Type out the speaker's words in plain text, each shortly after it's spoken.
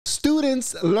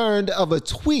Students learned of a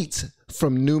tweet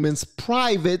from Newman's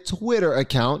private Twitter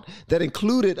account that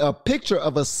included a picture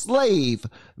of a slave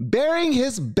bearing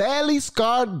his badly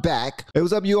scarred back. Hey,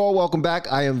 what's up, you all? Welcome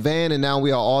back. I am Van, and now we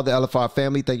are all the LFR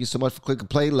family. Thank you so much for clicking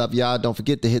play. Love y'all. Don't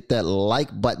forget to hit that like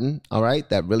button. All right,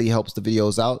 that really helps the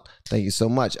videos out. Thank you so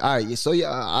much. All right, so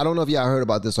yeah, I don't know if y'all heard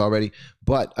about this already,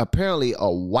 but apparently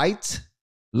a white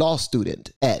law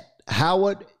student at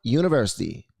Howard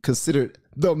University, considered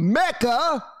the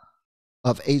Mecca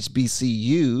of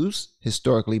HBCUs,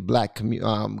 historically black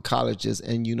colleges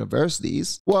and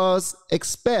universities, was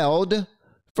expelled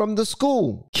from the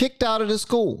school, kicked out of the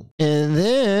school, and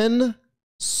then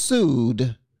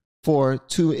sued for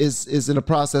is in the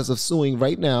process of suing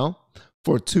right now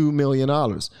for $2 million.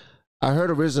 I heard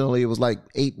originally it was like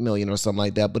 $8 million or something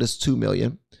like that, but it's $2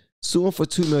 million. Suing for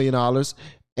 $2 million,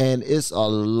 and it's a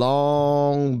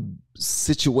long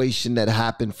situation that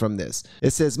happened from this.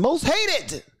 It says most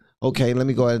hated. Okay, let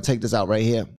me go ahead and take this out right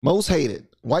here. Most hated.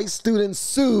 White student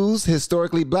sues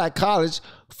historically black college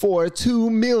for $2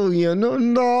 million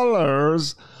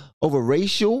over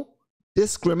racial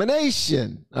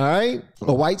discrimination. All right.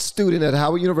 A white student at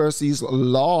Howard University's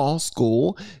law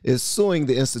school is suing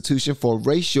the institution for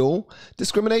racial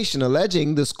discrimination,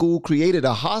 alleging the school created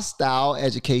a hostile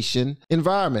education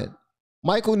environment.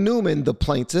 Michael Newman, the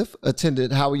plaintiff,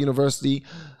 attended Howard University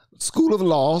School of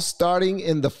Law starting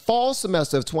in the fall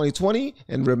semester of 2020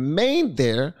 and remained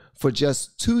there for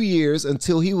just 2 years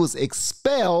until he was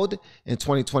expelled in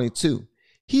 2022.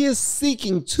 He is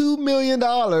seeking $2 million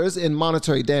in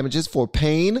monetary damages for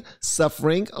pain,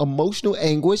 suffering, emotional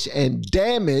anguish, and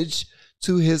damage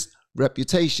to his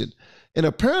reputation. And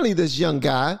apparently this young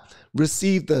guy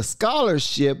received a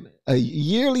scholarship, a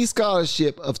yearly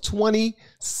scholarship of $26,000.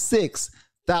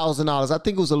 I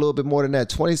think it was a little bit more than that,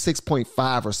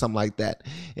 26.5 or something like that.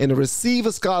 And to receive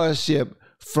a scholarship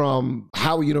from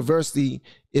Howard University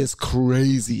is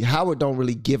crazy. Howard don't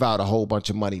really give out a whole bunch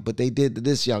of money, but they did to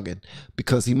this youngin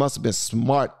because he must have been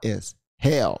smart as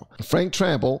hell. Frank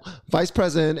Trackable, Vice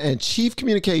President and Chief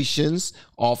Communications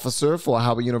Officer for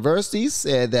Howard University,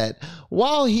 said that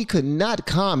while he could not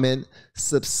comment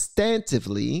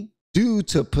substantively due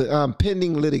to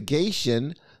pending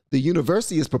litigation, the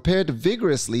university is prepared to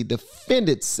vigorously defend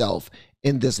itself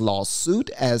in this lawsuit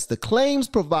as the claims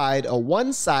provide a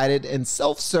one-sided and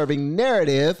self-serving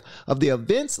narrative of the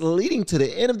events leading to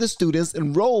the end of the students'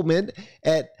 enrollment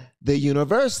at the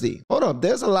university. Hold on,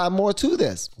 there's a lot more to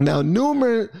this. Now,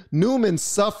 Newman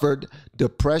suffered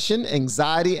depression,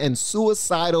 anxiety, and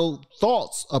suicidal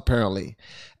thoughts, apparently,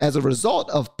 as a result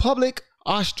of public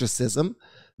ostracism,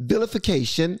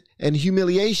 vilification, and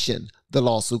humiliation, the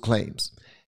lawsuit claims.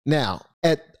 Now,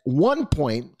 at one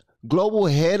point, Global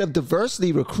Head of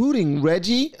Diversity Recruiting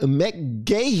Reggie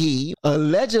McGahey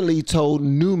allegedly told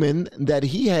Newman that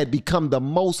he had become the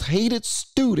most hated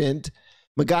student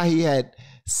McGahey had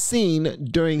seen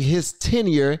during his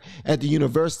tenure at the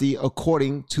university,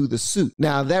 according to the suit.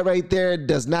 Now, that right there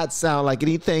does not sound like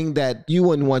anything that you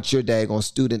wouldn't want your daggone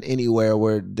student anywhere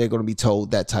where they're going to be told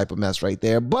that type of mess right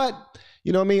there. But,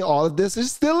 you know what I mean? All of this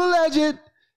is still alleged.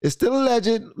 It's still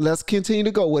alleged. Let's continue to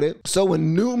go with it. So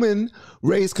when Newman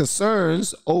raised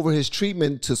concerns over his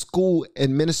treatment to school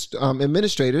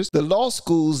administrators, the law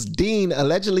school's dean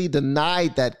allegedly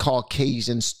denied that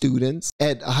Caucasian students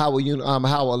at Howard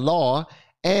Law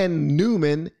and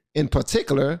Newman in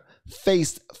particular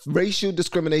faced racial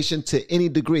discrimination to any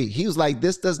degree. He was like,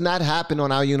 this does not happen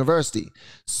on our university.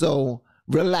 So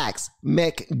relax.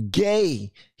 McGahey.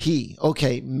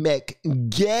 Okay,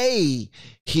 McGahey.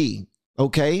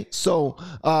 Okay, so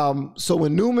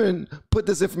when Newman put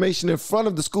this information in front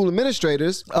of the school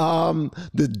administrators,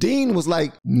 the dean was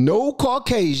like, no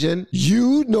Caucasian,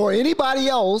 you nor anybody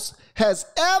else has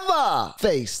ever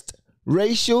faced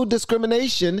racial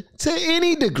discrimination to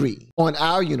any degree on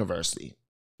our university.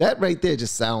 That right there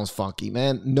just sounds funky,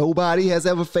 man. Nobody has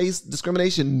ever faced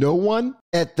discrimination. No one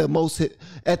at the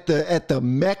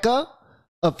Mecca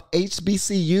of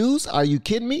HBCUs. Are you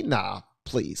kidding me? Nah.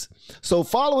 Please. So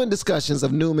following discussions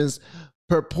of Newman's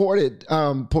purported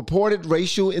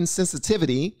racial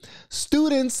insensitivity,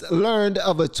 students learned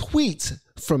of a tweet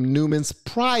from Newman's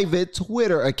private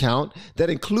Twitter account that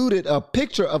included a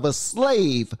picture of a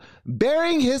slave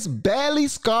bearing his badly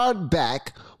scarred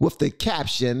back with the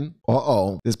caption,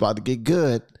 uh-oh, this about to get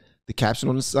good. The caption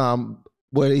on this,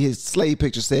 where his slave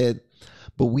picture said,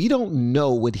 but we don't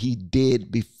know what he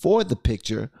did before the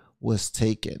picture was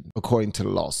taken, according to the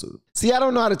lawsuit. See, I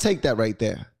don't know how to take that right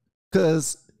there.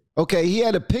 Because, okay, he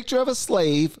had a picture of a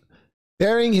slave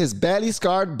burying his badly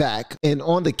scarred back. And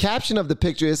on the caption of the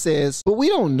picture, it says, but we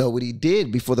don't know what he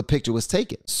did before the picture was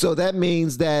taken. So that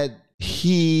means that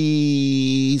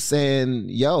he's saying,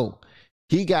 yo,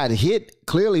 he got hit.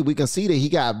 Clearly, we can see that he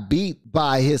got beat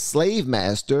by his slave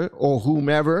master or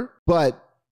whomever. But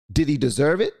did he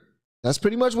deserve it? That's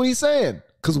pretty much what he's saying.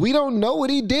 Because we don't know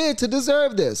what he did to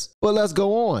deserve this. But let's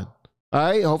go on. All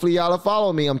right. Hopefully, y'all are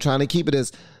following me. I'm trying to keep it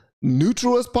as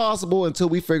neutral as possible until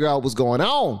we figure out what's going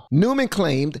on. Newman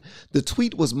claimed the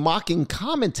tweet was mocking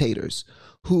commentators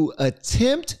who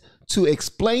attempt to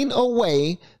explain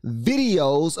away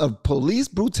videos of police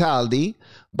brutality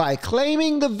by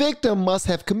claiming the victim must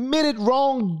have committed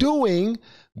wrongdoing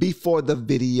before the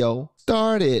video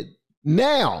started.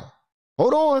 Now,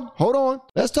 hold on.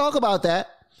 Let's talk about that,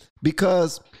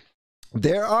 because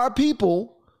there are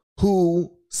people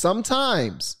who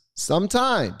sometimes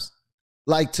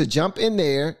like to jump in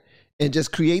there and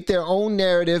just create their own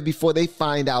narrative before they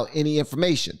find out any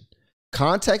information.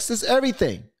 Context is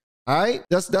everything. All right,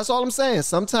 that's all I'm saying.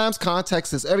 Sometimes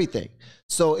context is everything.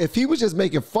 So if he was just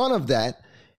making fun of that,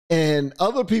 and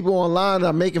other people online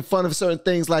are making fun of certain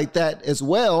things like that as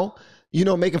well, you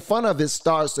know, making fun of it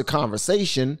starts the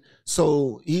conversation.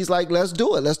 So he's like, let's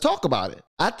do it. Let's talk about it.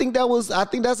 I think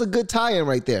that's a good tie-in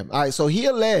right there. All right, so he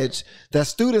alleged that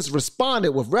students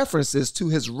responded with references to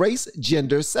his race,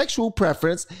 gender, sexual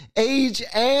preference, age,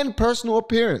 and personal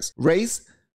appearance. Race,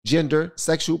 gender,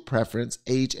 sexual preference,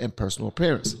 age, and personal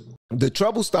appearance. The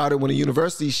trouble started when the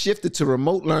university shifted to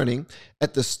remote learning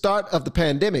at the start of the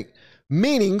pandemic,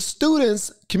 meaning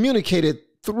students communicated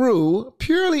through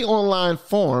purely online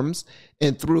forums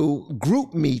and through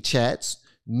group me chats,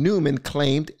 Newman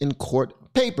claimed in court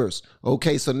papers.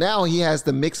 Okay, so now he has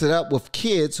to mix it up with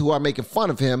kids who are making fun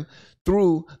of him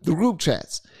through the group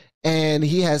chats. And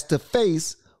he has to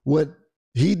face what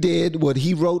he did, what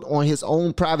he wrote on his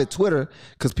own private Twitter,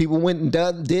 because people went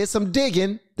and did some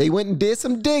digging. They went and did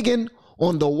some digging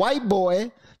on the white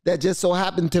boy that just so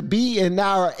happened to be in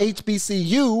our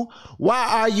HBCU. Why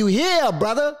are you here,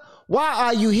 brother? Why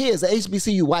are you here? It's a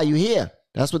HBCU. Why are you here?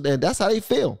 That's how they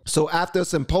feel. So after a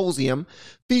symposium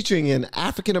featuring an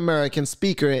African-American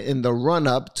speaker in the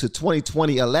run-up to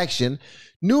 2020 election,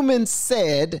 Newman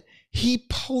said he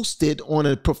posted on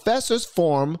a professor's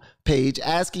forum page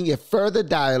asking if further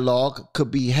dialogue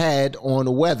could be had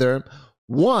on whether,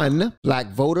 one, black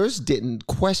voters didn't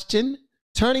question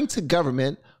turning to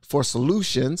government for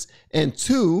solutions, and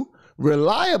two,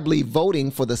 reliably voting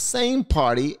for the same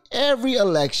party every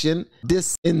election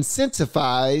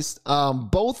disincentivized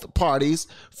both parties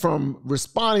from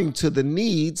responding to the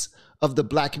needs of the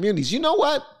black communities. You know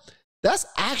what?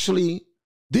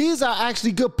 These are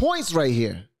actually good points right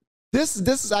here. This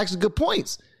is actually good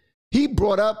points. He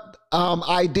brought up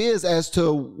ideas as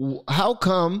to how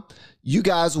come you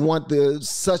guys want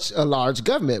such a large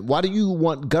government. Why do you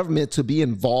want government to be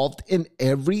involved in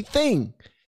everything?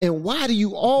 And why do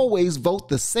you always vote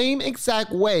the same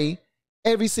exact way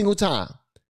every single time?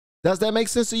 Does that make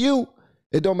sense to you?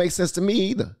 It don't make sense to me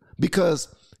either. Because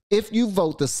if you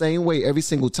vote the same way every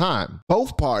single time,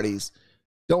 both parties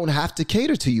don't have to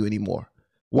cater to you anymore.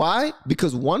 Why?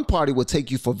 Because one party will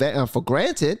take you for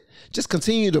granted, just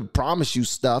continue to promise you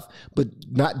stuff, but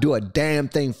not do a damn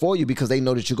thing for you because they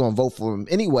know that you're going to vote for them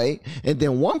anyway. And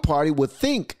then one party would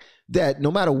think that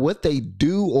no matter what they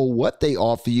do or what they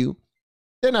offer you,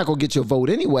 they're not going to get your vote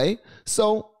anyway.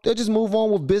 So they'll just move on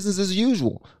with business as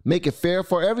usual. Make it fair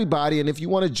for everybody. And if you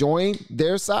want to join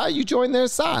their side, you join their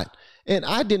side. And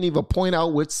I didn't even point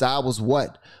out which side was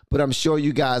what, but I'm sure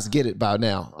you guys get it by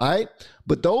now. All right.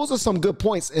 But those are some good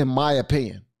points in my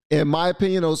opinion. In my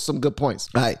opinion, those are some good points.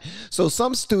 All right. So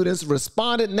some students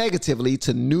responded negatively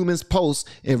to Newman's post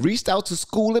and reached out to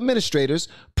school administrators,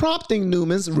 prompting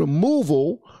Newman's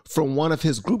removal from one of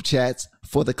his group chats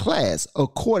for the class,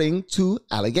 according to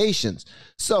allegations.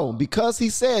 So because he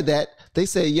said that, they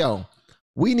say, yo,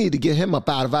 we need to get him up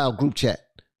out of our group chat.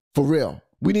 For real.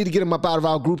 We need to get him up out of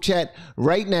our group chat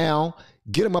right now.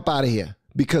 Get him up out of here.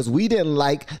 Because we didn't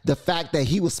like the fact that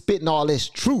he was spitting all this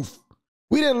truth.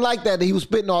 We didn't like that he was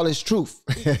spitting all this truth.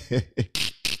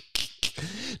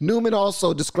 Newman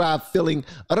also described feeling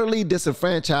utterly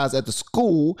disenfranchised at the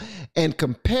school and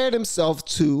compared himself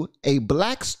to a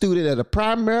black student at a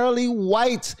primarily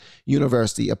white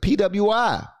university, a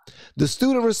PWI. The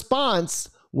student response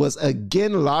was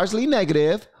again largely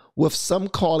negative, with some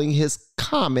calling his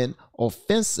comment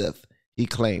offensive, he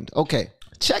claimed. Okay,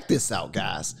 check this out,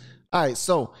 guys. All right,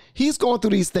 so he's going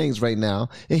through these things right now,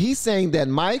 and he's saying that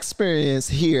my experience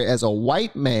here as a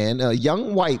white man, a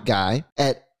young white guy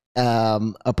at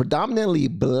a predominantly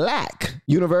black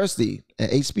university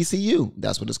at HBCU,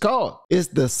 that's what it's called, it's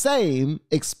the same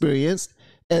experience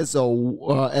as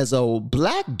a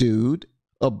black dude,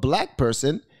 a black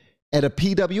person at a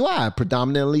PWI,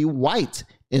 predominantly white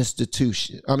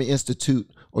institute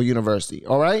or university.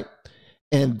 All right.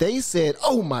 And they said,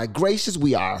 oh my gracious,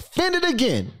 we are offended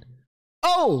again.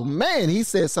 Oh man, he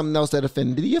said something else that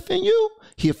offended. Did he offend you?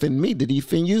 He offended me. Did he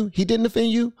offend you? He didn't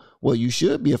offend you? Well, you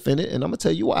should be offended, and I'm gonna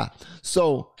tell you why.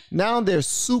 So now they're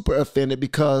super offended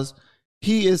because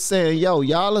he is saying, yo,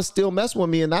 y'all are still messing with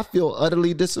me and I feel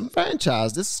utterly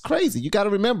disenfranchised. This is crazy. You got to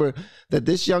remember that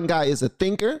this young guy is a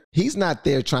thinker. He's not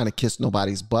there trying to kiss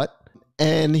nobody's butt.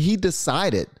 And he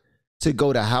decided to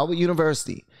go to Howard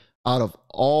University out of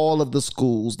all of the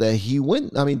schools that he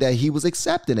was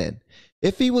accepted in.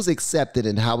 If he was accepted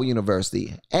in Howard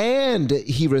University and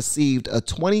he received a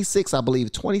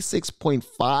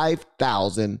 $26.5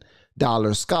 thousand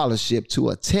scholarship to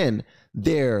attend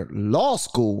their law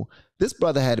school, this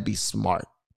brother had to be smart.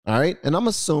 All right. And I'm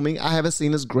assuming, I haven't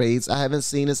seen his grades. I haven't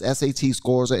seen his SAT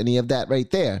scores or any of that right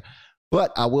there.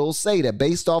 But I will say that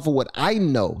based off of what I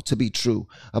know to be true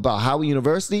about Howard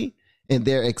University and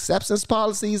their acceptance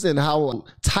policies and how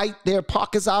tight their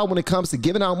pockets are when it comes to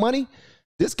giving out money,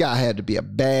 this guy had to be a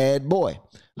bad boy.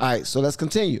 All right, so let's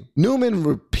continue. Newman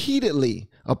repeatedly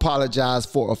apologized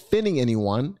for offending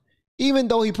anyone, even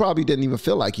though he probably didn't even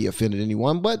feel like he offended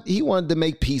anyone, but he wanted to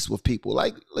make peace with people.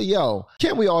 Like, yo,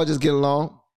 can't we all just get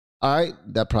along? All right,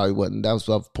 that probably wasn't. That was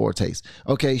of poor taste.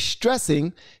 Okay,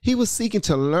 stressing he was seeking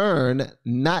to learn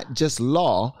not just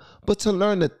law, but to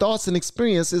learn the thoughts and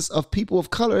experiences of people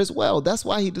of color as well. That's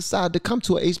why he decided to come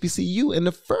to a HBCU in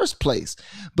the first place.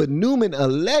 But Newman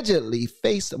allegedly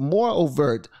faced more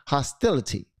overt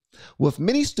hostility, with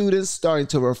many students starting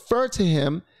to refer to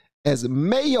him as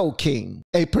Mayo King,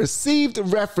 a perceived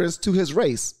reference to his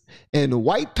race, and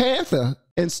White Panther.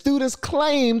 And students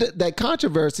claimed that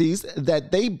controversies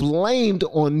that they blamed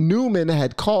on Newman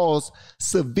had caused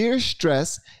severe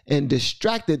stress and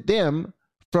distracted them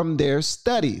from their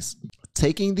studies,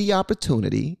 taking the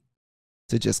opportunity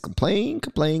to just complain.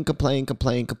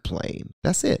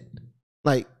 That's it.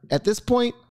 Like, at this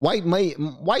point,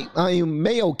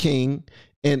 Mayo King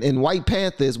and White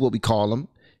Panther is what we call him.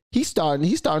 He's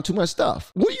starting too much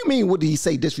stuff. What do you mean? What did he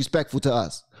say disrespectful to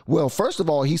us? Well, first of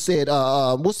all, he said,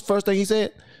 what's the first thing he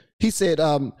said? He said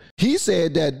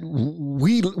that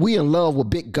we in love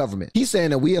with big government. He's saying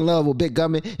that we in love with big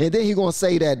government. And then he going to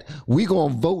say that we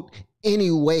going to vote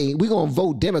anyway. We going to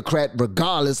vote Democrat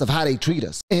regardless of how they treat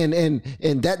us. And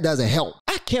that doesn't help.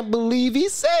 I can't believe he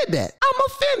said that. I'm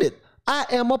offended. I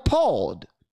am appalled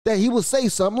that he would say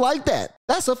something like that.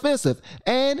 That's offensive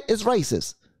and it's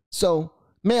racist. So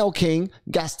Mayo King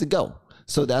got to go.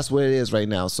 So that's what it is right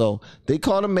now. So they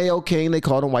called him Mayo King, they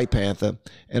called him White Panther,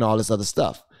 and all this other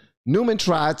stuff. Newman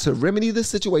tried to remedy the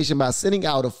situation by sending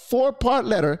out a 4-part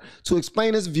letter to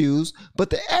explain his views, but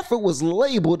the effort was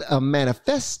labeled a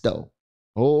manifesto.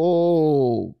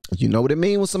 Oh, you know what it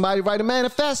means when somebody write a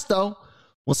manifesto?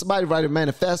 When somebody write a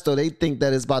manifesto, they think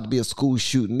that it's about to be a school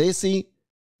shooting. They see,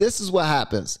 this is what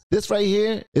happens. This right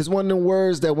here is one of the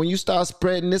words that when you start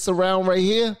spreading this around right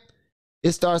here,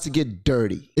 it starts to get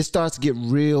dirty. It starts to get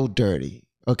real dirty,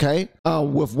 okay?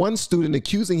 With one student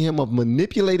accusing him of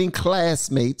manipulating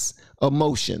classmates'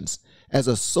 emotions as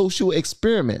a social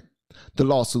experiment, the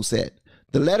lawsuit said.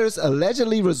 The letters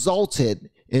allegedly resulted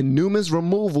in Newman's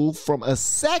removal from a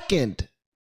second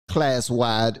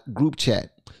class-wide group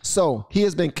chat. So he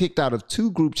has been kicked out of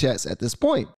 2 group chats at this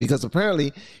point because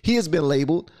apparently he has been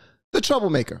labeled the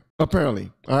troublemaker,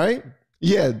 apparently, all right?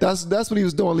 Yeah, that's what he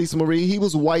was doing, Lisa Marie. He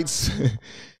was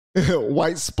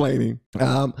white-splaining.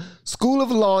 School of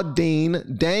Law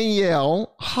Dean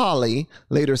Danielle Holly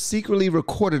later secretly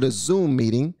recorded a Zoom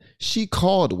meeting she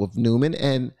called with Newman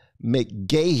and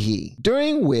McGahey,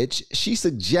 during which she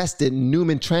suggested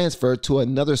Newman transfer to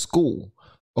another school,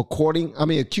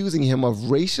 accusing him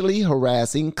of racially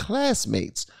harassing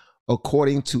classmates,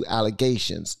 according to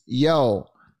allegations. Yo,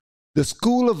 the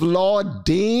School of Law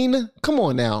Dean? Come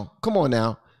on now.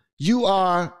 You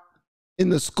are in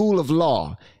the School of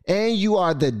Law and you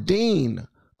are the Dean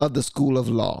of the School of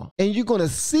Law. And you're going to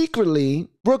secretly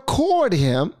record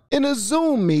him in a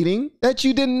Zoom meeting that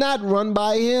you did not run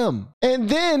by him. And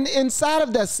then inside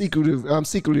of that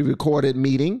secretly recorded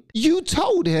meeting, you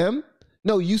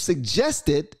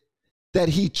suggested that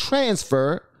he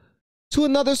transfer to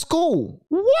another school.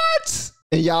 What?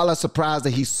 And y'all are surprised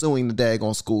that he's suing the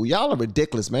daggone school. Y'all are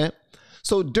ridiculous, man.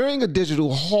 So during a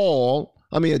digital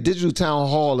town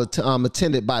hall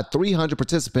attended by 300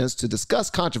 participants to discuss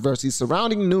controversies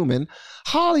surrounding Newman,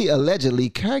 Holly allegedly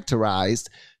characterized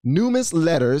Newman's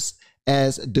letters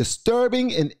as disturbing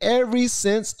in every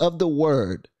sense of the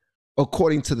word,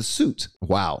 according to the suit.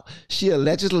 Wow. She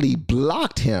allegedly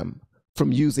blocked him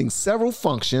from using several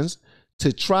functions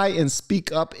to try and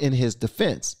speak up in his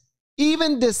defense,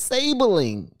 even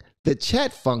disabling the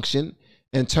chat function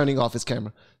and turning off his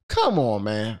camera. Come on,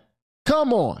 man.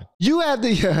 Come on. You have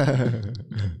the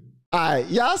all right,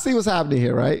 y'all see what's happening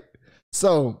here, right?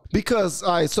 So, because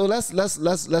all right, so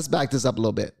let's back this up a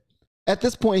little bit. At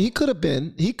this point, he could have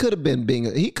been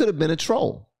a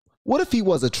troll. What if he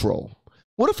was a troll?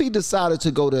 What if he decided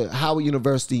to go to Howard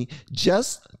University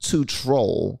just to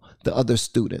troll the other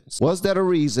students? Was that a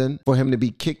reason for him to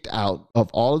be kicked out of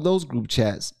all of those group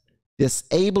chats,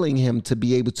 disabling him to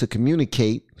be able to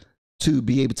communicate, to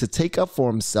be able to take up for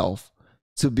himself,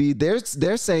 to be,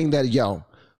 they're saying that, yo,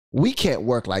 we can't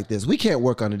work like this. We can't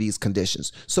work under these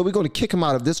conditions. So we're going to kick him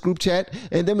out of this group chat,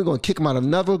 and then we're going to kick him out of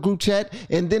another group chat,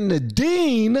 and then the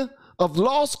dean of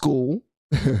law school,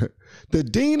 the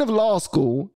dean of law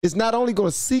school is not only going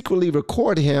to secretly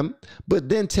record him, but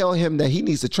then tell him that he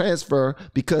needs to transfer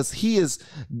because he is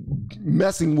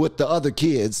messing with the other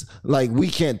kids. Like, we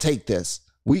can't take this.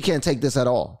 We can't take this at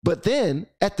all. But then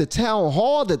at the town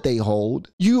hall that they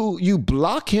hold, you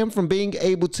block him from being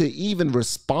able to even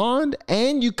respond,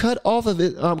 and you cut off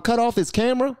his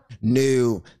camera.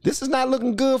 No, this is not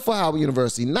looking good for Howard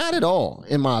University. Not at all,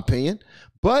 in my opinion.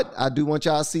 But I do want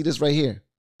y'all to see this right here.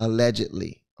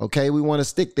 Allegedly. Okay, we want to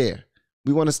stick there.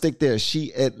 We want to stick there.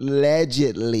 She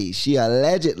allegedly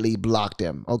blocked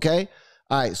him. Okay.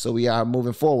 All right. So we are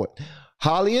moving forward.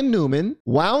 Holly and Newman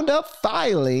wound up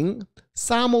filing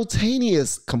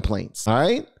simultaneous complaints. All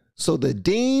right. So the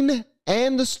dean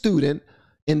and the student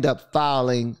end up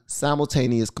filing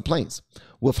simultaneous complaints,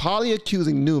 with Holly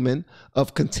accusing Newman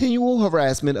of continual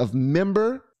harassment of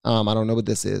member, I don't know what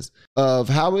this is, of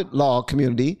Howard Law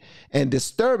community and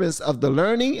disturbance of the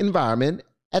learning environment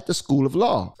at the School of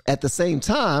Law. At the same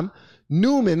time,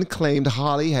 Newman claimed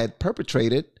Holly had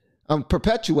perpetuated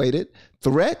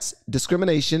threats,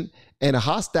 discrimination, and a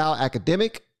hostile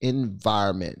academic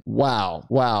environment. Wow.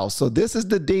 Wow. So this is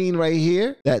the dean right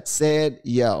here that said,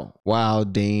 yo, wow,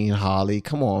 Dean Holly,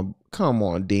 come on,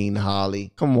 Dean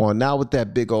Holly. Come on, now with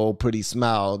that big old pretty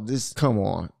smile, come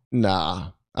on.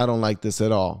 Nah, I don't like this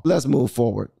at all. Let's move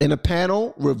forward. In a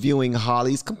panel reviewing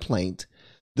Holly's complaint,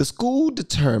 the school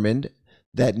determined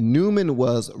that Newman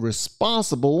was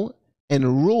responsible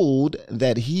and ruled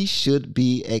that he should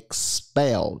be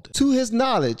expelled. To his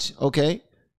knowledge,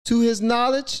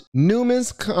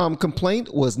 Newman's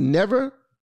complaint was never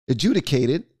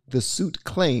adjudicated, the suit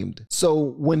claimed. So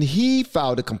when he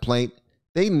filed a complaint,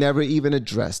 they never even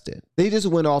addressed it. They just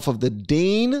went off of the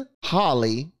dean,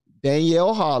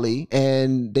 Danielle Holly,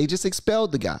 and they just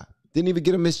expelled the guy. Didn't even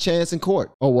give him his chance in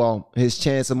court. Oh, well, his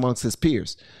chance amongst his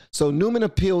peers. So Newman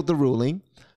appealed the ruling,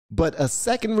 but a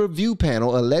second review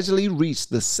panel allegedly reached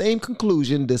the same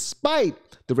conclusion despite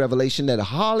the revelation that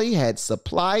Holly had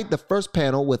supplied the first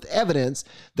panel with evidence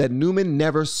that Newman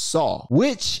never saw,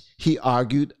 which he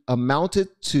argued amounted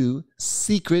to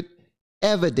secret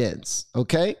evidence.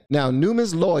 Okay. Now,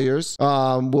 Newman's lawyers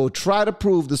will try to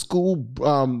prove the school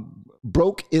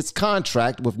broke its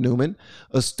contract with Newman,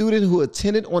 a student who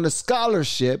attended on a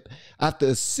scholarship after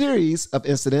a series of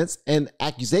incidents and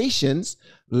accusations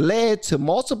led to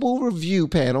multiple review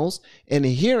panels and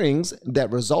hearings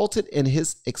that resulted in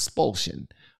his expulsion,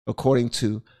 according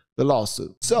to the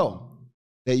lawsuit. So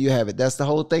there you have it. That's the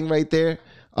whole thing right there.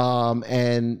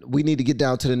 And we need to get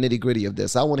down to the nitty gritty of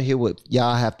this. I want to hear what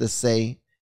y'all have to say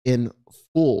in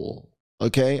full.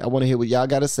 Okay. I want to hear what y'all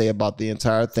got to say about the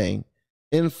entire thing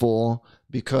in full,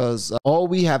 because all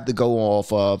we have to go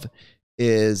off of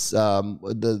is I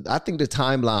think the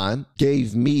timeline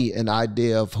gave me an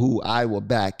idea of who I will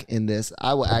back in this.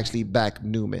 I will actually back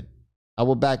Newman. I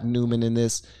will back Newman in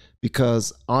this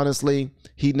because honestly,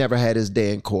 he never had his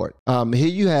day in court. Here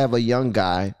you have a young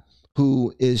guy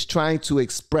who is trying to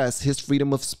express his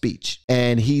freedom of speech,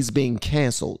 and he's being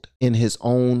canceled in his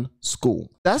own school.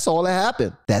 That's all that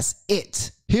happened. That's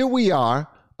it. Here we are,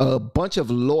 a bunch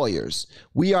of lawyers.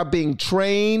 We are being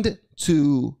trained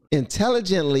to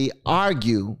intelligently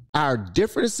argue our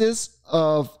differences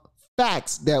of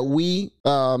facts that we've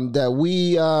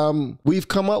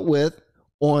come up with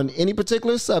on any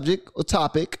particular subject or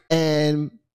topic,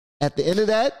 and at the end of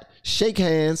that, shake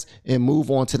hands and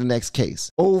move on to the next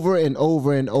case over and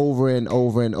over and over and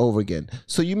over and over again.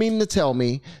 So you mean to tell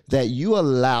me that you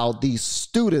allowed these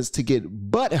students to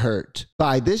get butthurt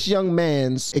by this young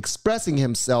man's expressing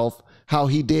himself how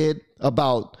he did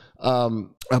about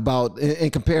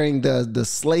and comparing the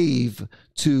slave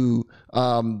to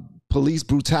police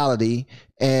brutality,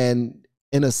 and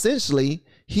And essentially,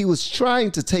 he was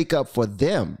trying to take up for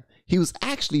them. He was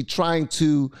actually trying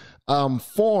to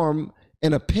form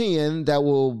an opinion that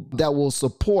will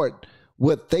support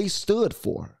what they stood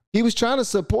for. He was trying to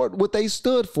support what they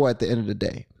stood for at the end of the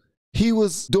day. He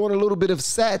was doing a little bit of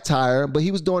satire, but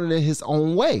he was doing it in his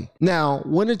own way. Now,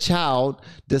 when a child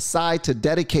decides to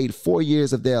dedicate 4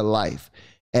 years of their life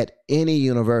at any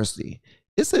university,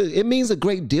 it means a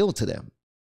great deal to them.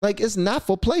 Like, it's not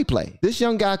for play. This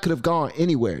young guy could have gone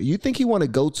anywhere. You think he want to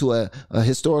go to a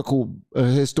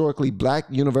historically black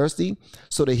university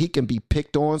so that he can be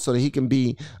picked on, so that he can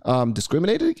be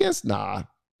discriminated against? Nah,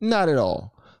 not at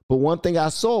all. But one thing I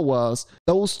saw was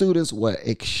those students were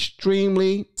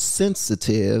extremely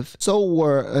sensitive. So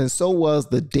was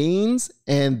the deans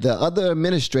and the other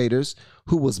administrators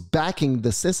who was backing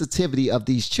the sensitivity of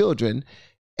these children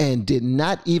and did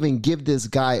not even give this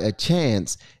guy a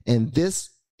chance. And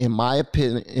this, in my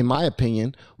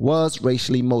opinion, was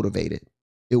racially motivated.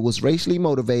 It was racially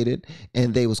motivated,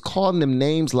 and they was calling them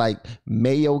names like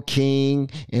Mayo King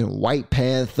and White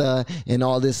Panther and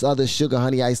all this other sugar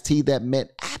honey iced tea that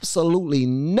meant absolutely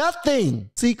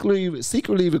nothing.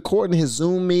 Secretly recording his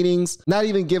Zoom meetings, not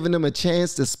even giving them a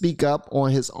chance to speak up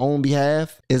on his own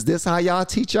behalf. Is this how y'all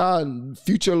teach y'all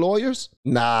future lawyers?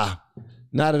 Nah,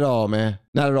 not at all, man.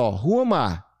 Not at all. Who am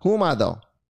I? Who am I though?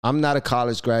 I'm not a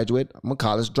college graduate. I'm a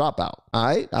college dropout. All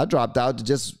right. I dropped out to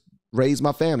just raise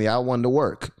my family. I wanted to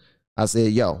work. I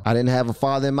said, yo, I didn't have a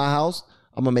father in my house.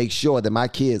 I'm going to make sure that my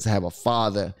kids have a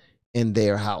father in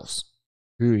their house.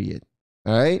 Period.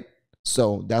 All right.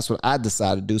 So that's what I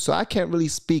decided to do. So I can't really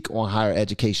speak on higher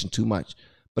education too much,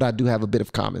 but I do have a bit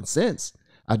of common sense.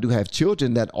 I do have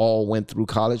children that all went through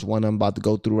college. One I'm about to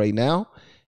go through right now.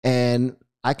 And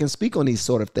I can speak on these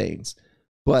sort of things.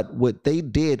 But what they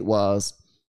did was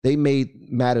they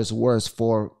made matters worse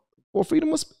for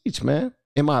freedom of speech, man,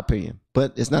 in my opinion.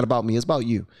 But it's not about me. It's about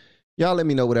you. Y'all let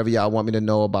me know whatever y'all want me to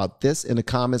know about this in the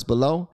comments below.